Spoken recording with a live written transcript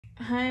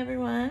Hi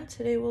everyone,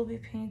 today we'll be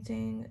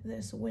painting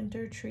this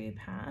winter tree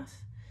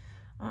path.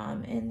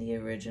 In the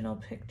original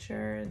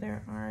picture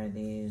there are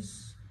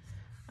these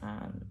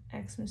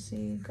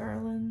Xmas-y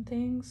garland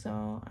things,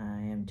 so I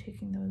am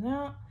taking those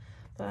out,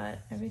 but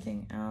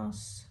everything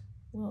else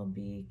will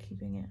be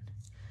keeping in.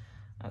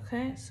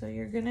 Okay, so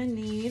you're gonna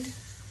need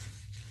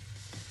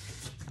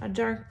a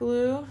dark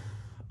blue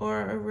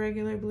or a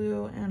regular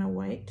blue and a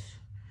white.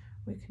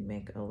 We can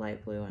make a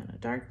light blue and a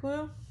dark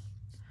blue.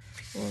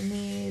 We'll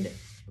need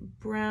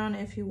brown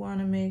if you want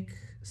to make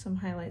some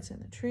highlights in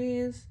the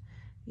trees,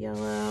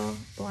 yellow,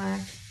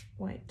 black,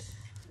 white.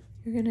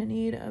 You're going to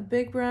need a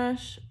big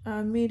brush,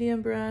 a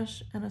medium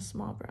brush, and a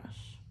small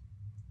brush.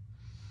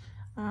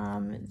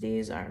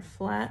 These are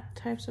flat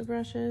types of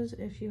brushes.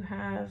 If you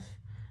have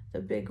the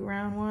big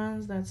round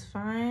ones, that's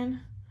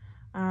fine,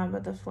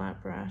 but the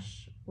flat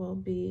brush will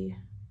be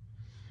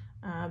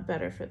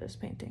better for this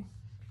painting.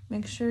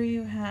 Make sure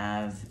you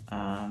have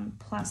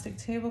plastic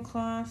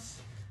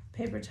tablecloth,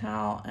 paper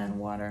towel, and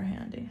water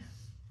handy.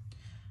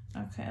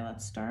 Okay,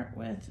 let's start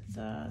with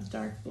the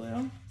dark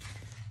blue.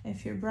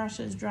 If your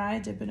brush is dry,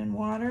 dip it in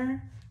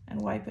water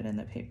and wipe it in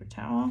the paper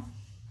towel.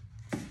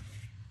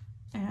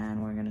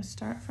 And we're gonna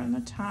start from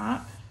the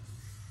top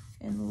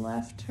in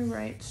left to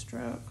right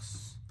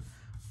strokes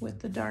with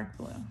the dark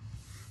blue.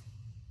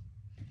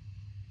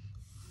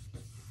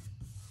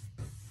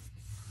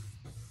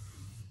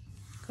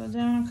 Go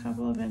down a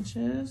couple of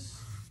inches.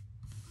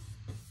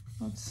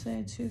 Let's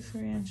say 2-3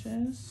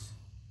 inches.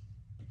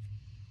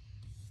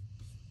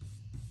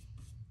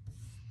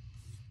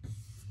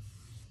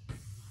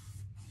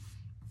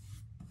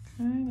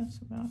 Okay, that's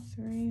about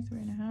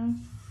 3.5.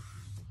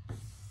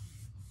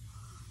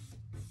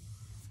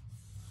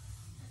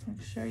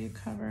 Make sure you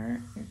cover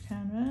your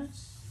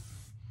canvas.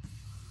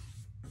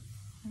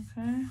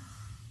 Okay.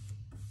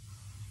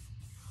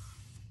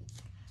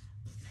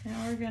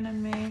 Now we're gonna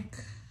make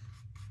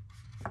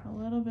a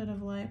little bit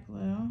of light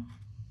blue.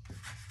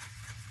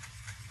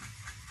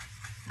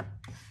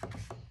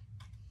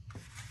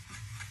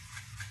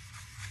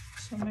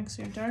 So mix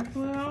your dark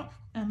blue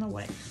and the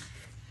white.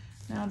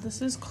 Now this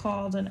is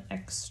called an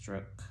X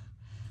stroke.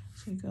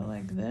 So you go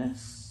like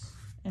this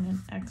in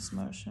an X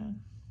motion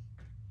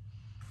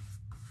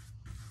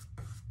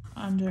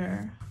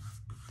under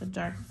the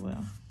dark blue,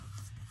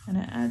 and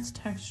it adds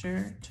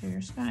texture to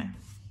your sky.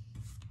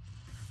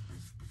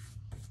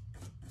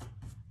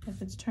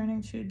 If it's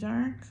turning too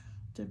dark,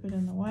 dip it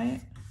in the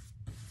white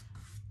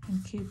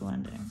and keep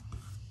blending.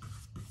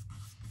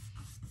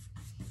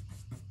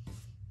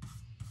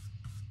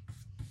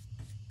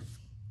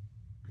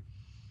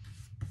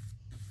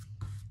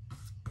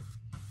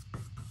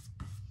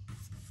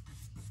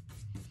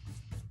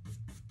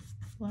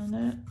 Blend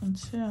it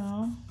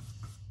until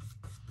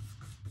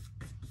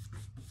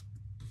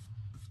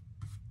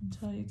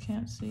you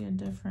can't see a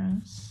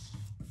difference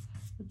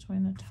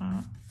between the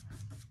top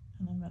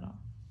and the middle.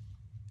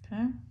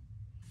 Okay?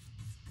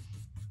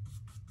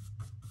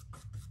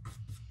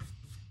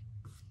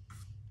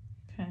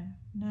 Okay,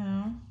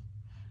 now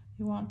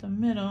you want the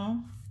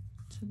middle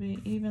to be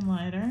even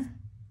lighter,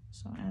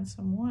 so add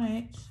some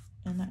white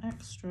in the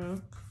X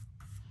stroke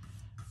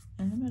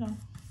in the middle.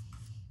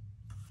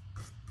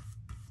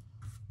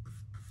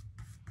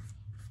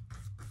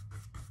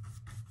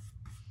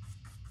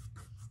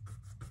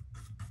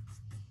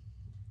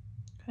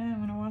 Okay,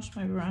 I'm gonna wash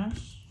my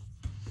brush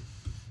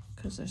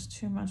because there's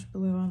too much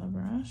blue on the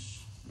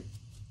brush,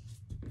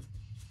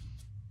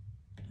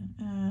 and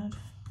add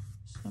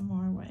some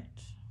more white.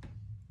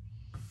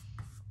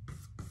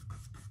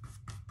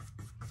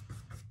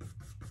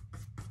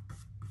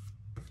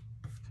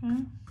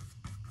 Okay,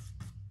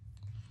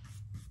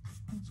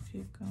 let's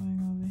keep going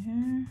over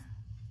here.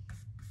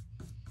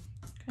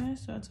 Okay,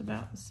 so it's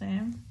about the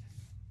same.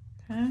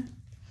 Okay,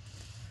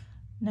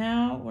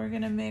 now we're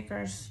gonna make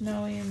our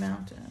snowy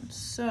mountain.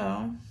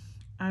 So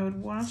I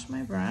would wash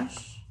my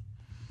brush.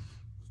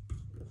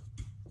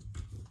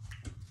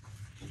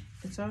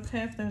 It's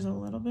okay if there's a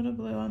little bit of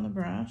blue on the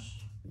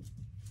brush.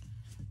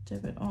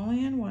 Dip it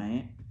only in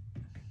white.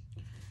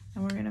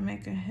 And we're gonna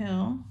make a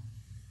hill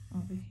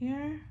over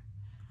here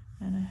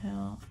and a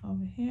hill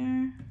over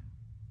here.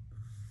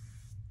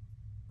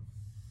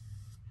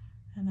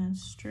 And then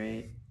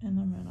straight in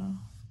the middle.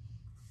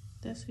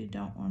 This you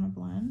don't wanna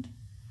blend.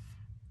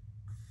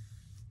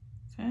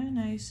 Okay,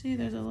 now you see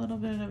there's a little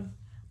bit of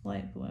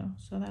light blue,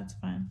 so that's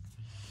fine.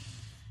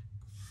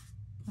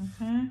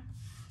 Okay,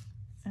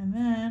 and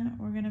then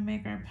we're gonna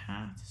make our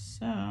path.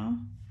 So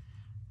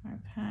our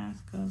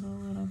path goes a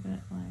little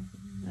bit like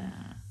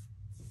that.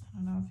 I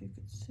don't know if you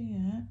could see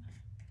it.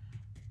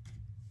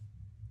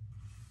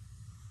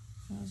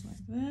 It goes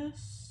like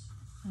this,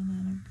 and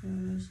then it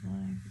goes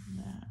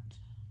like that.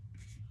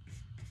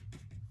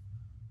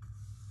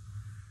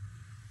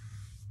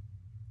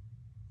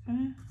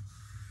 Okay.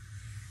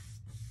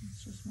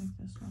 Let's just make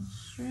this one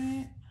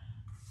straight,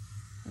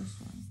 this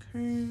one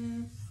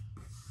curve,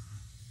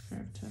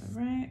 curve to the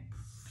right,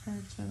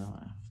 curve to the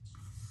left.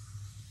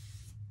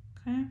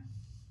 Okay,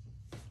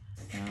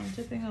 now I'm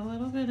dipping a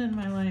little bit in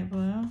my light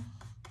blue,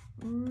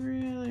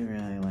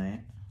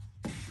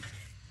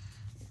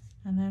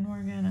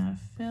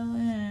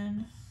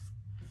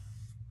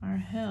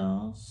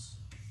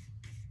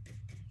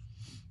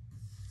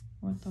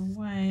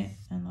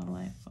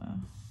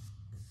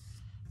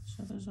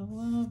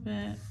 little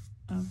bit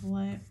of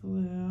light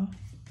blue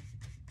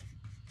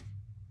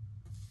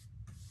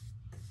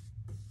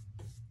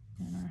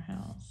in our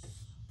house.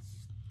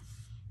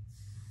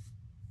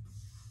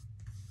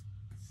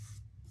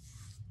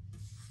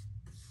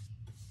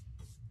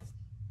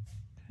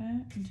 Okay,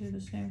 and do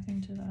the same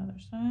thing to the other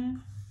side.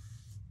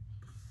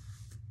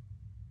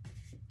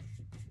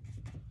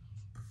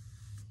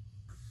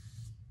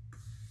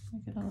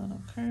 Make it a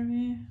little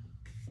curvy.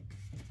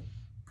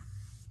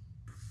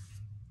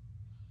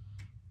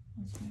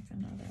 Let's make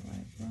another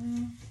light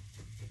blue.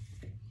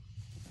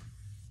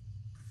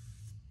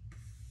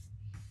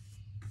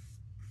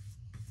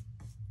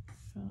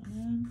 Fill it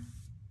in.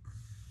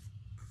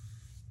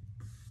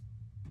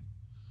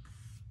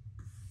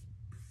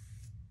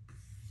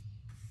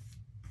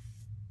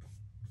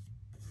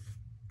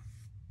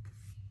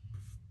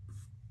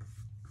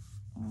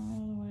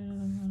 All the way to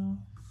the middle.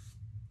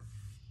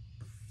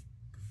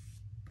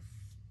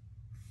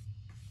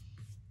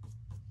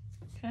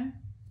 Okay,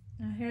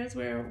 now here's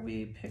where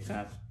we pick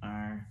up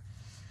our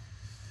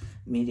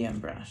medium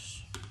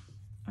brush.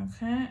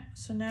 Okay,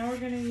 so now we're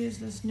going to use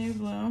this new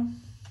blue. One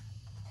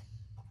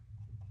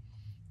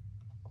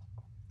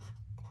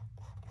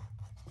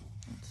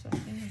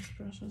second, this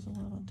brush is a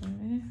little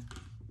dirty.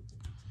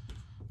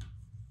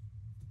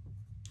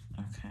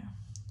 Okay,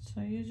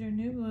 so use your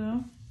new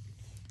blue.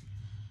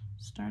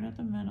 Start at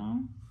the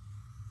middle.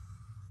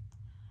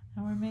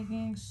 And we're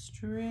making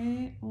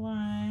straight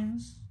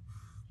lines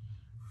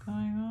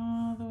going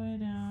all the way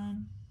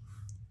down.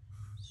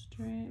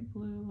 Straight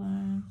blue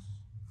lines.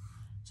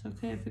 It's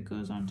okay if it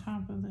goes on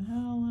top of the hill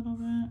a little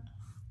bit.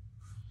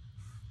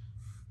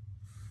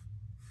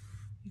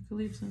 You can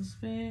leave some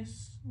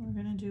space. We're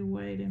gonna do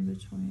white in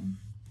between.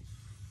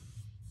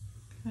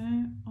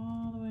 Okay,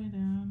 all the way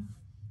down.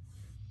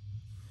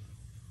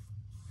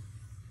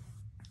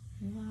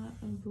 A lot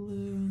of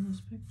blue in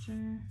this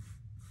picture.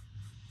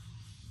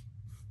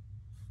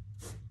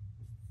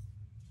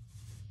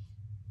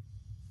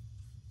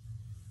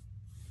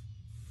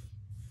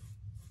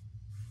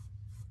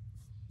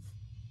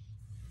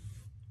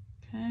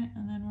 Okay,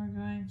 and then we're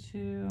going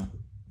to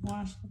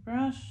wash the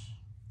brush,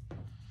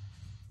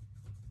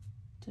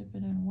 dip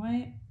it in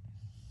white,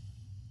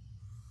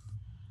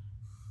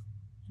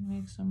 and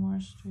make some more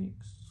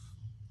streaks.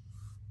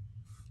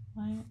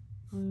 Light,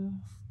 blue,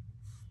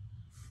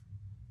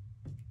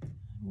 and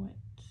white.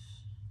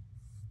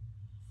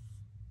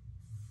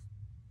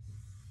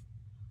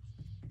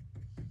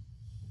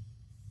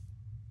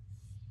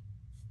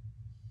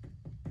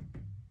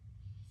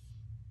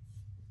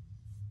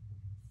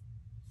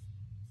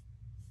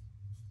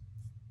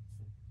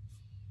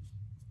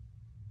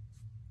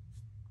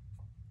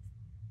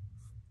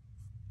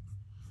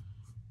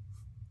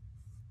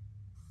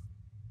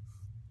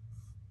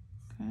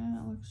 Okay,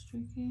 that looks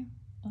streaky.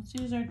 Let's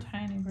use our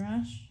tiny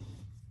brush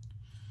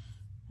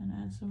and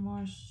add some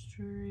more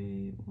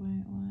straight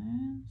white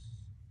lines.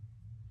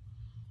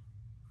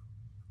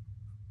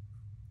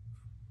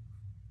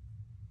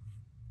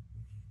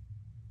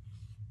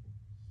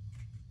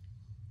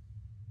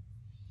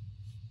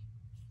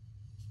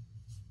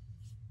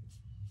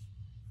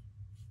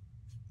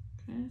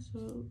 Okay,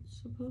 so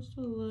it's supposed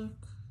to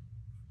look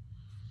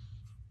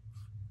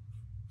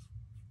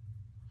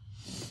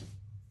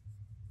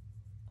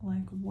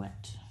like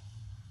wet,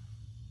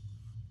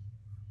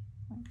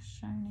 like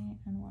shiny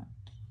and wet.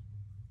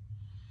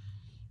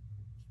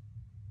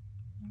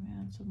 Let me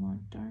add some more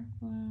dark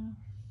blue.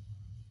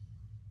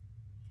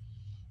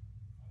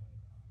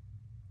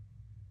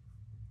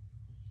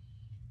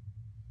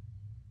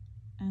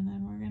 And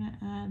then we're gonna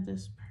add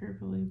this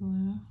purpley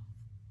blue.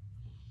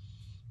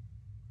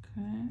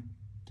 Okay,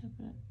 dip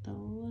it the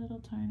little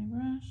tiny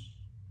brush,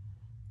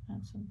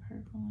 add some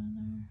purple in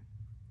there.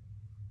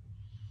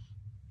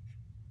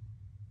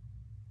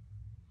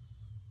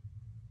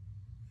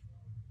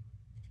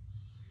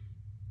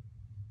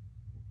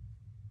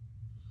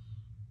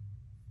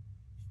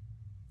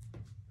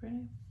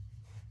 Pretty.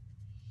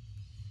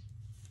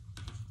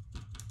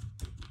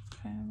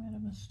 Okay, I made a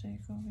mistake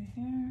over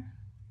here.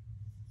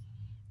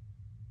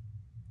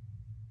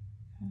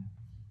 Okay.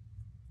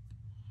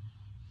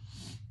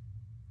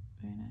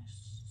 Very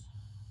nice.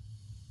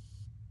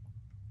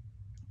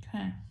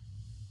 Okay.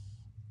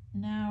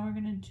 Now we're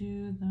gonna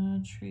do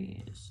the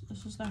trees.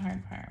 This is the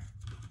hard part.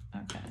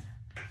 Okay.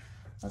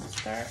 Let's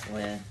start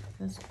with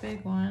this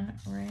big one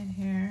right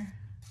here.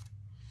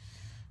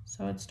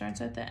 So it starts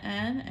at the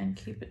end and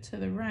keep it to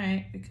the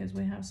right because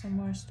we have some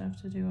more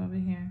stuff to do over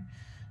here.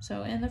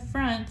 So in the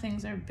front,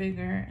 things are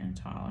bigger and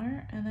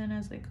taller, and then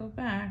as they go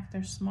back,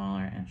 they're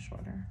smaller and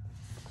shorter.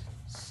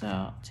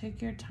 So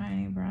take your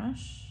tiny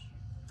brush,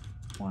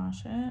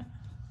 wash it,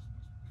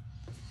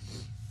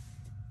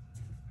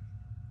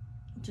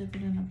 dip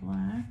it in the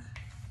black.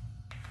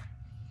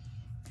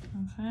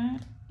 Okay,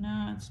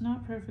 now it's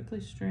not perfectly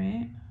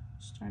straight.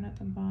 Start at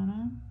the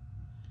bottom.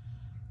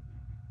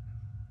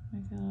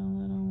 Make it a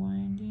little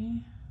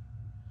windy.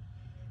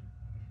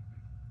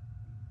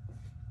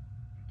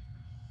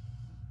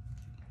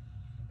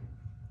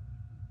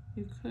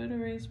 You could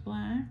erase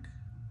black,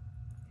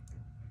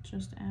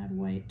 just add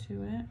white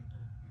to it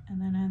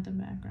and then add the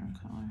background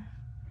color.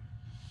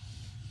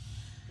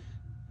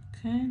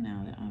 Okay,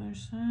 now the other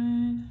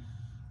side,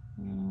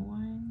 a little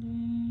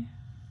windy.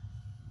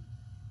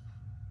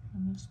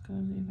 And this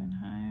goes even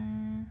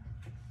higher.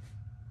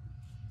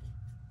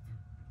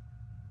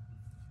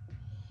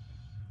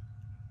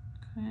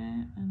 Okay,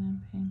 and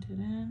then paint it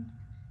in.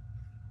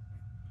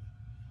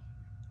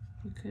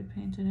 You could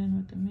paint it in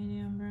with the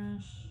medium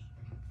brush.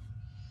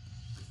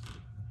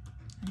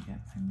 I get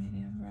my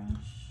medium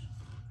brush.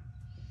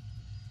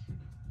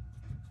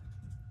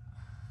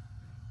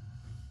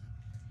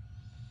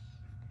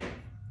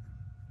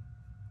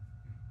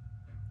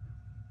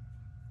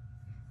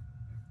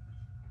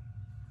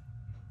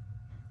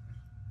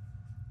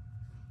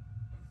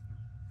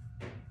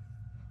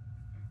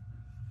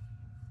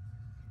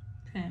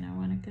 Okay, now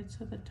when it gets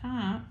to the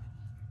top,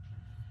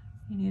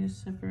 you need to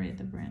separate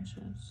the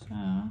branches.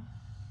 So,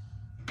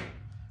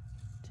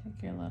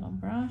 take your little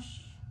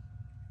brush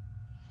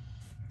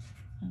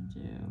and do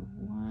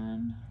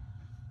 1,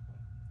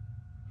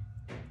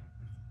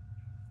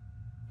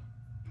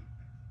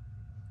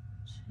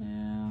 2,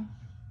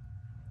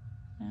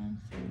 and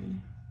 3.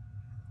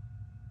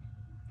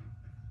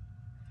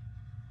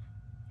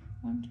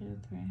 1, 2,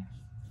 3.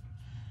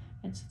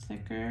 It's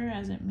thicker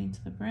as it meets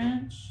the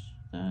branch,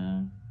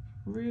 the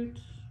root,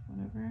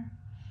 whatever,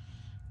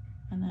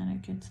 and then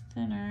it gets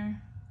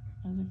thinner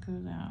as it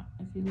goes out.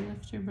 If you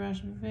lift your brush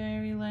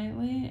very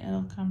lightly,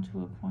 it'll come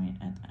to a point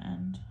at the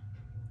end.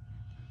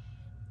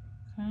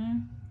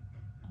 Okay,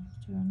 let's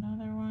do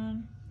another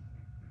one.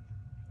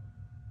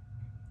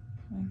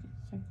 Make it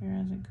thicker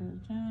as it goes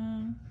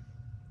down.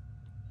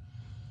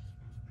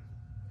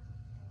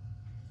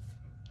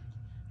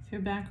 If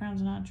your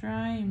background's not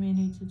dry, you may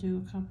need to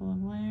do a couple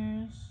of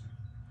layers.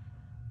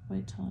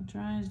 Wait till it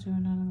dries, do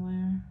another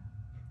layer.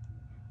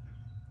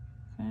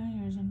 Okay,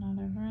 here's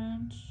another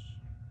branch.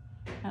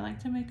 I like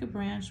to make a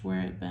branch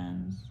where it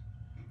bends.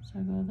 So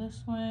I go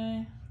this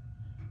way,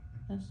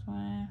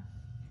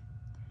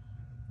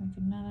 make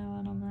another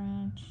little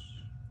branch.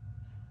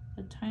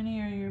 The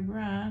tinier your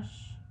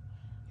brush,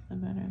 the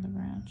better the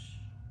branch.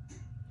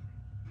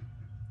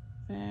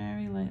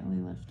 Very lightly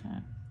lift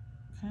it,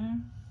 okay?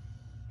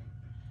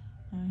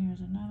 Now here's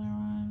another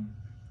one.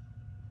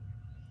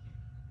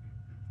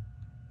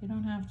 You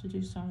don't have to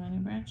do so many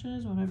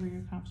branches, whatever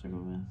you're comfortable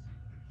with.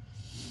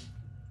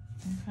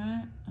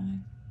 Okay, I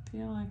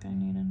feel like I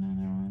need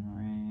another one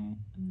right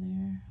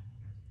there.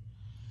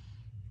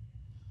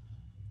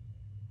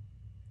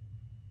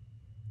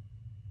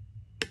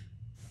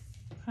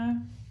 Okay,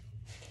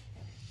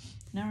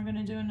 now we're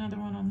gonna do another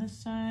one on this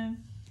side.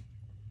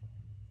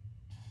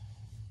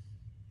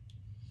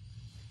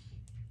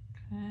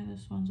 Okay,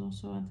 this one's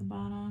also at the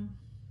bottom.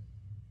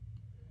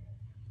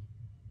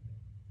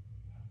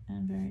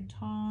 And very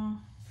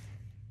tall.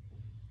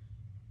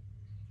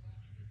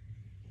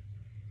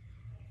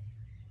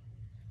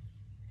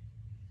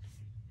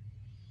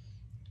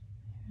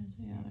 Here's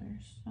the other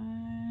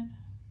side.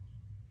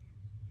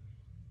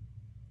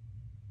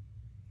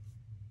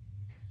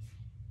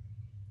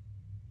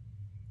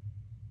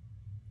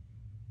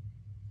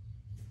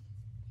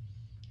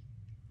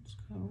 Let's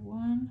go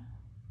 1,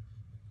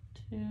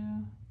 2,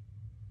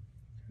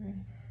 3.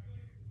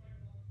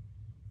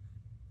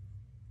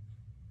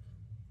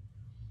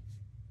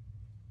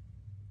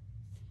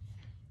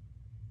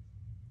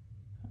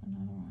 Put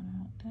another one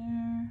out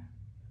there.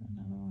 Put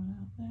another one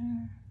out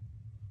there.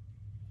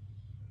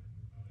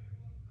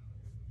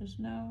 There's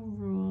no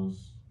rules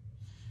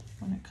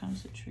when it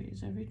comes to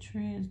trees. Every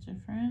tree is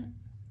different.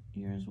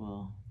 Yours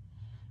will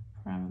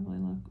probably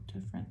look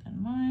different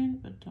than mine,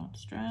 but don't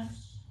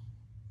stress.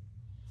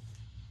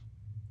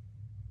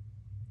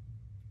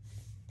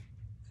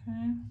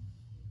 Okay.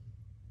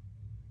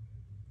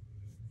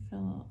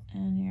 Fill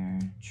in your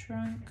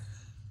trunk.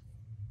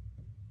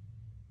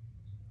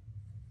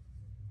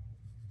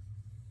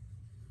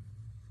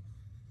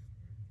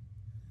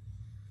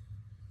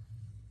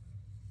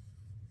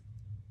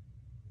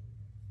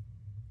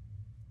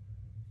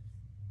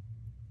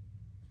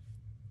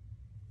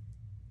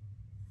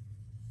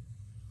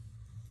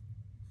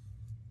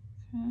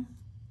 Okay.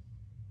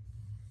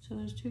 So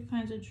there's two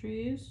kinds of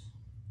trees.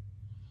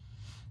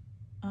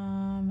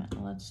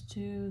 Let's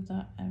do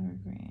the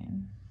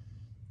evergreen.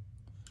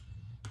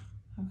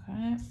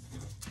 Okay.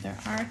 There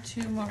are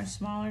 2 more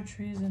smaller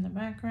trees in the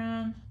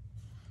background.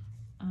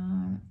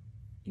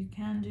 You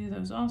can do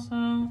those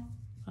also,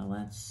 but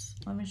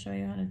let me show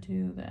you how to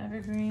do the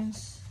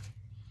evergreens.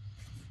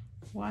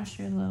 Wash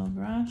your little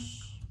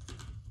brush.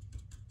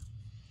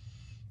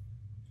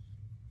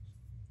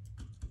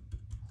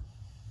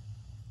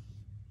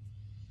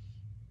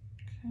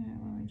 Okay,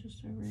 let me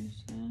just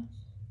erase this.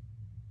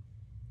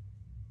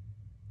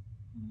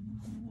 I don't know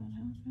how that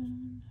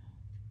happened.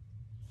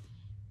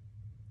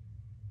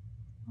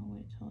 I'll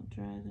wait till it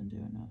dries and do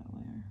another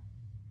layer.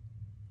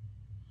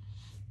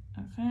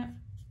 Okay.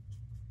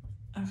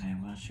 Okay,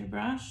 wash your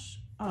brush.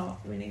 Oh,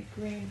 we need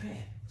green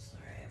paint.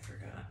 Sorry, I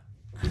forgot.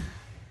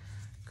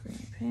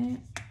 Green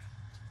paint.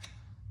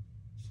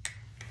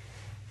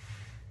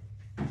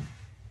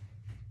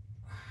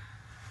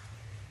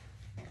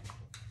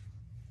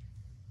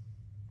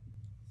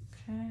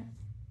 Okay,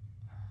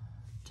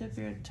 dip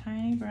your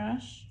tiny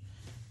brush,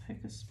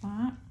 pick a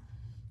spot.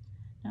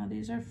 Now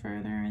these are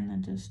further in the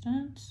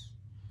distance.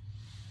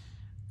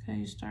 Okay,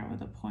 you start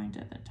with a point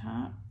at the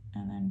top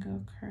and then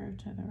go curve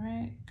to the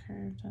right,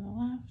 curve to the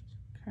left,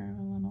 curve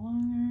a little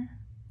longer,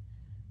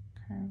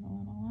 curve a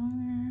little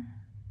longer.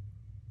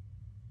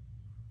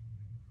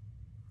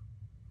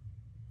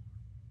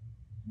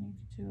 And you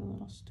could do a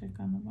little stick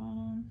on the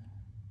bottom.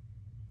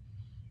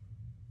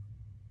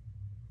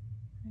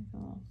 Make it a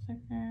little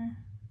thicker.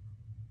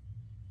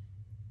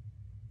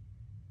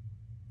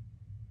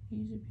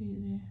 Easy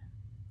peasy.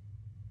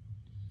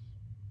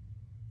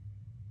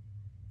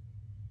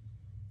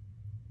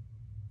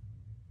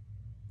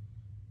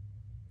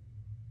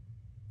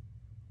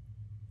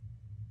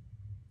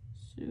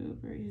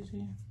 Super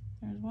easy.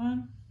 There's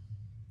one.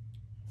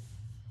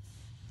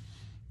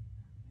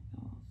 Make it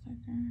a little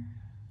thicker.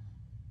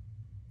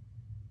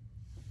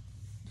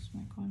 Just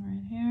make one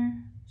right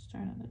here.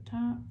 Start at the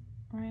top.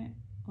 Right,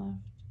 left,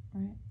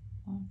 right,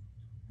 left,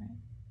 right,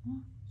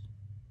 left.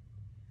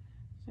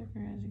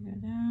 Thicker as you go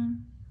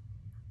down.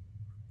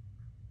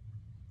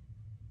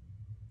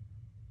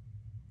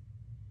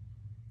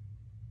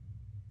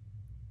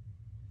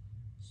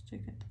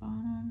 Stick at the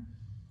bottom.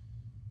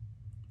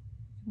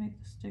 You can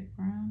make the stick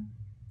brown.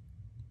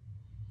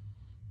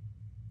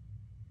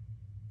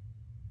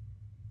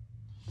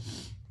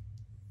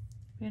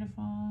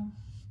 Beautiful.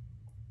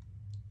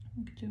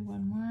 We could do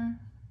one more.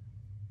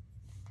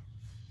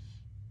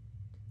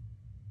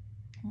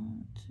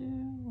 1, 2,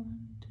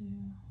 1, 2.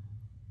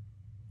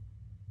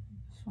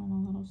 Make this one a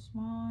little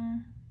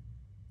smaller.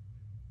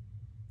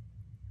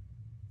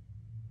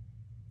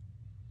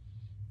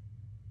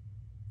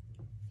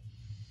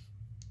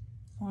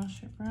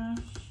 Wash your brush.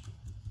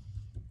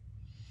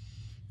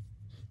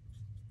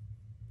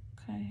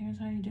 Okay, here's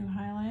how you do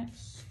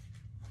highlights.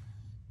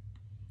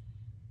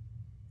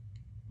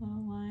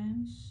 Little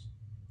lines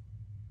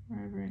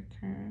wherever it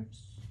curves.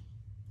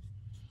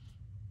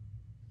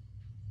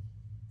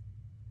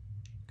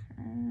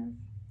 Curve,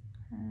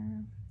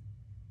 curve,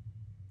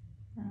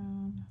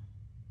 round,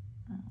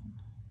 round.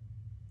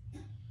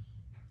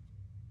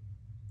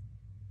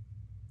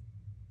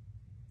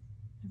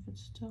 If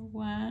it's still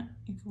wet,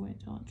 you can wait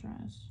till it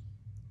dries.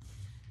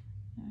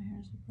 Now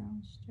here's the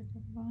brown stick at the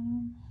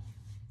bottom.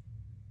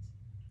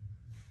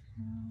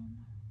 Brown.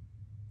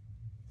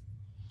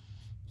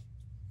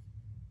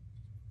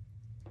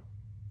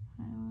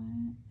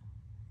 Highlight.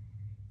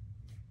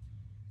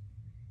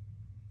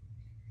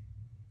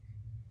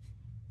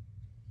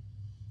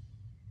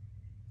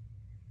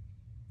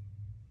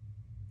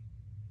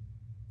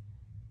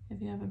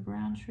 If you have a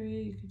brown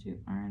tree, you could do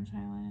orange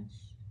highlights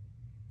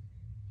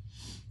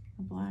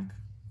or black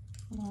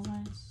little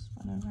lights,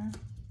 whatever.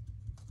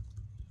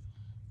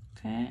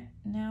 Okay,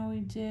 now we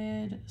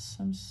did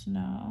some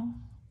snow.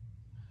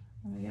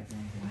 Let me get my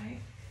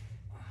white.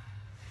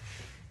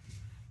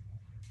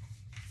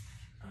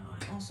 Oh,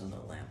 and also the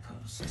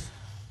lamppost.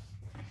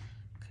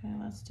 Okay,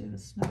 let's do the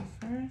snow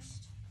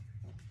first.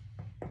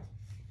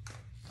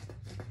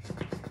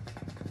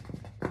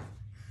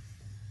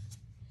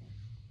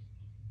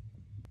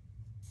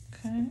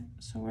 Okay,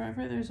 so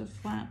wherever there's a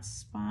flat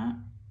spot,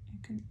 you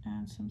can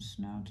add some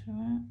snow to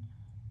it.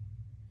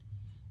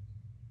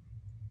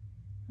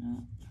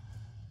 Snow.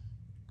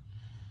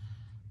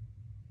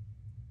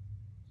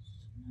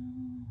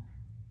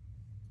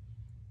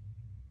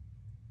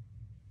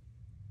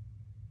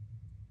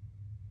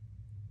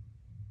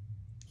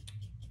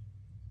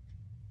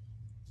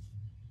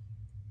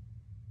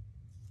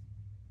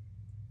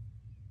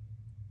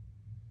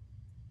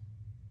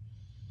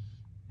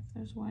 If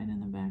there's white in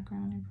the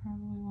background, you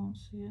probably won't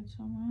see it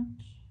so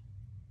much.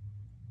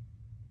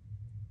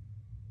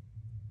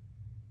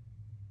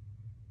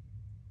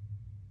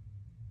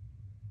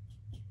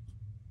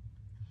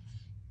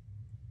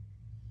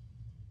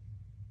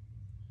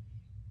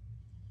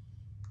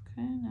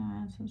 Okay,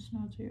 now add some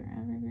snow to your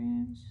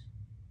evergreens.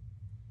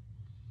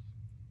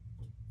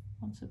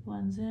 Once it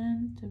blends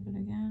in, dip it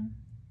again.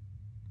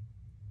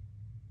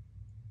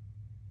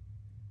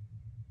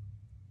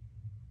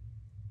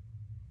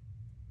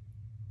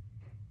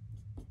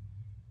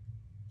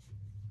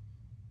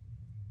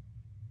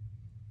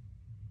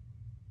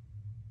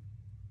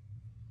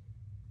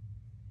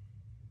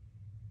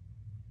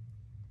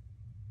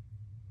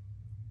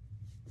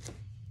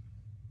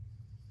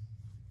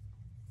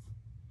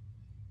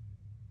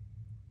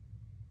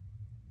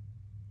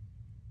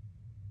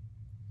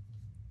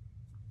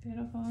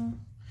 Beautiful.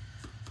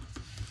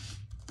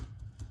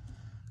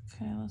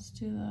 Okay, let's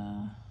do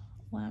the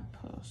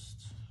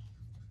lamppost.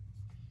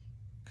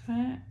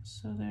 Okay,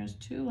 so there's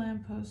 2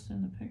 lampposts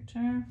in the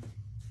picture.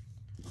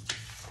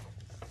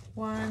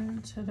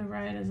 One to the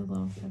right is a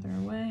little further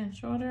away and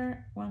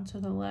shorter. One to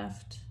the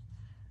left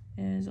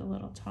is a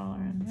little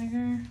taller and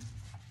bigger.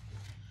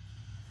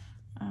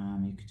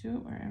 You could do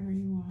it wherever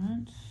you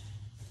want.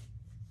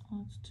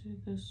 Let's do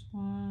this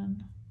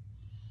one.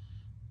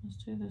 Let's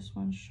do this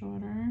one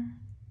shorter.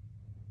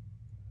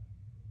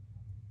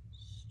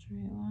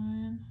 Straight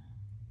line.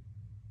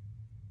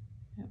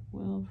 It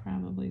will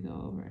probably go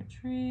over a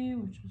tree,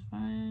 which is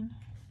fine.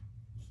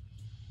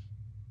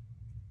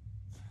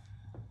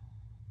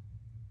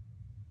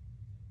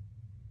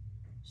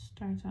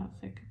 Starts out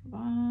thick at the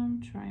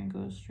bottom. Try and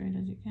go as straight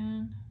as you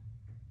can.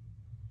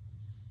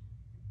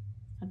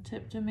 A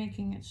tip to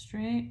making it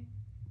straight,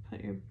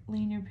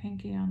 lean your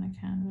pinky on the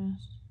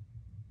canvas.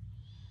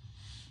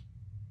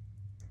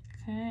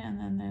 Okay, and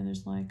then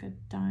there's like a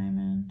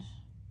diamond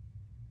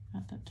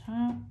at the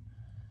top.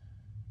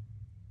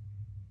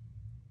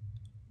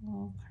 A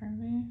little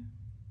curvy.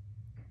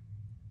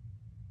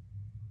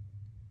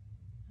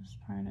 This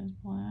part is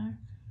black.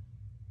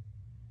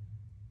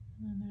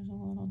 And then there's a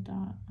little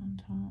dot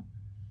on top.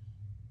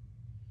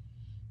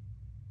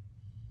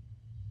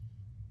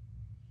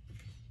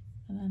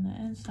 And then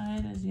the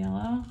inside is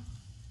yellow.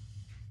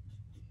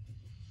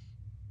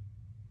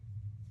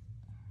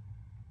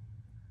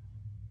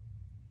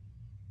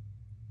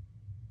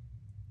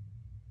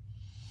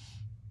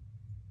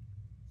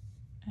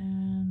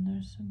 And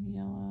there's some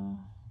yellow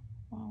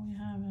while we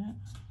have it.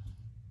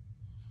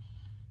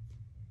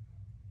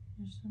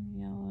 There's some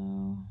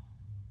yellow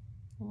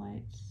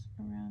lights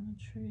around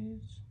the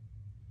trees.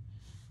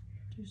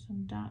 Do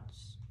some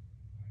dots.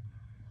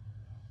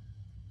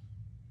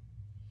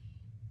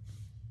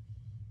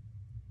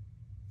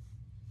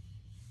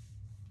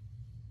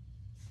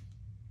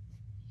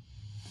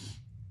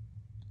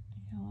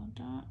 Yellow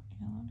dot,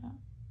 yellow dot.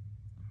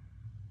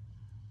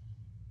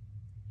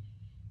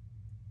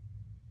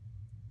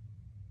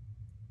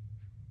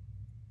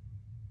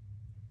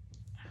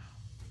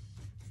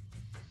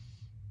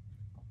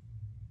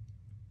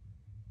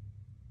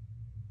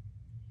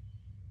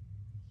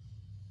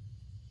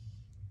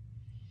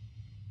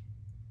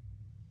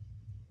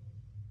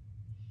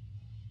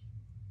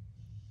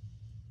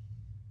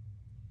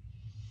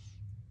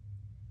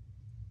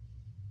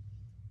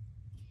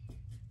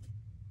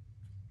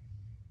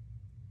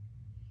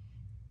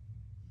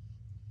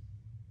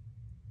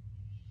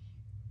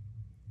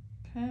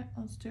 Okay,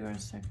 let's do our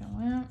second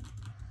lamp.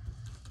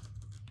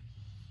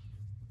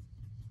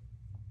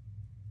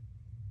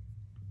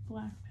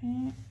 Black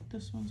paint.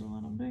 This one's a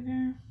little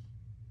bigger.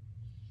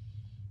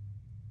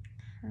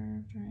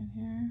 Curved right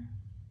here.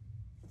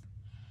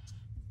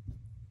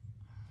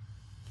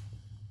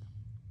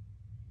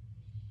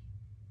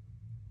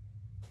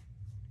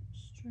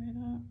 Straight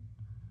up.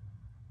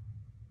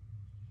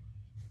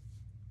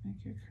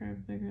 Make your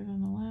curve bigger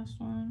than the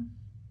last one.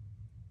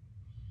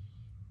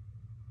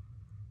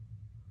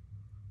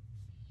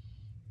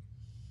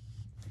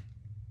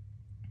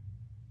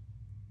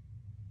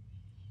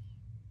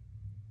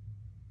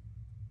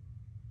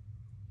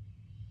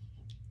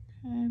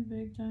 Okay,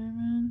 big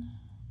diamond.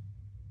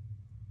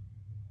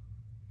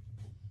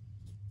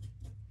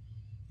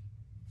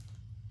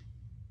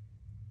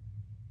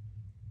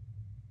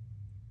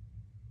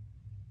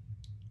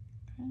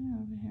 Okay,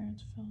 over here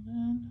it's filled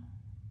in.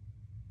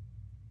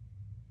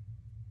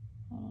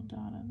 A little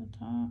dot at the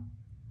top.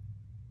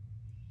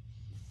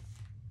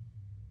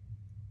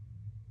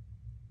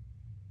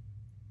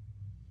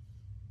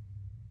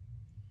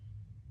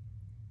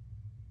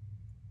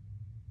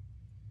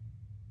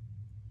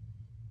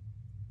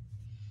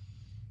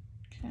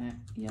 Okay,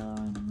 yellow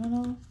in the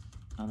middle.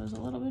 Oh, there's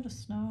a little bit of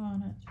snow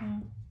on it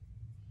too.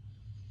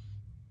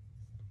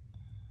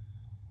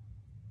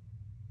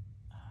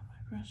 Oh,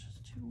 my brush is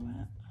too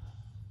wet.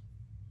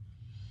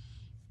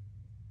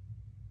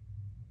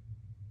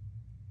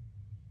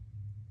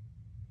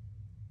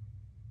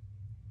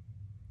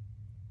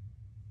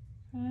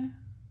 Okay.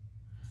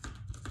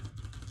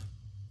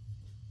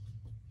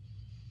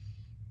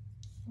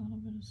 A little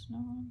bit of snow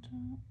on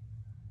top.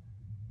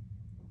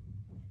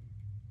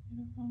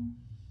 Beautiful.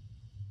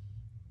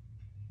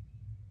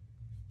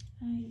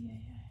 Ay, ay, ay.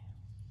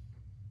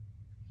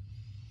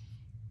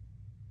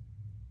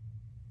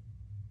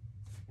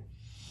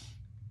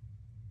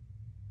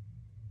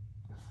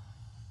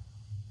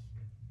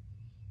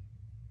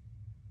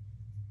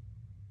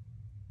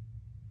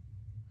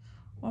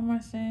 One more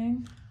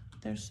thing,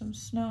 there's some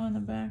snow in the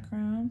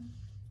background.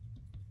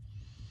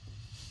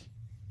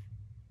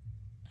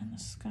 In the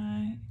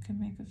sky, you can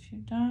make a few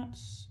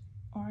dots,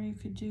 or you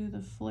could do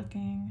the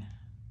flicking,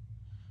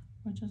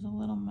 which is a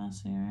little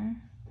messier.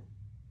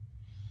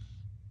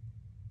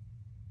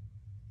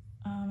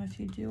 If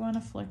you do want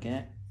to flick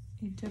it,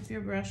 you dip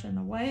your brush in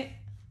the white,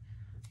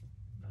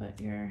 put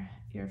your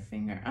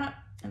finger up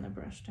and the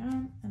brush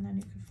down, and then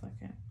you can flick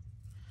it.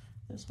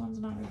 This one's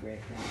not a great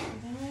brush for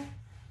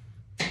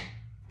that.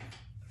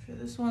 For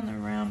this one, the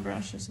round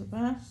brush is the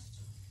best.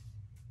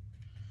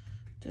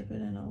 Dip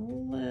it in a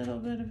little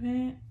bit of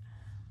paint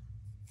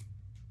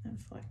and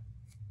flick.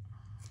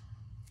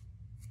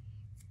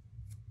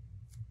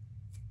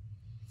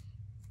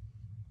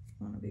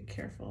 Want to be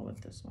careful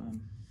with this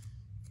one.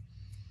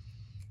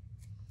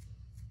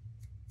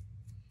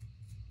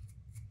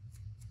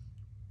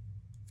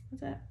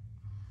 That's it.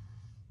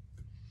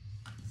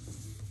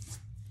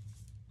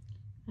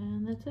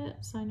 And that's it.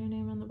 Sign your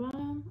name on the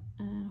bottom,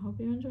 and hope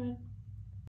you enjoyed.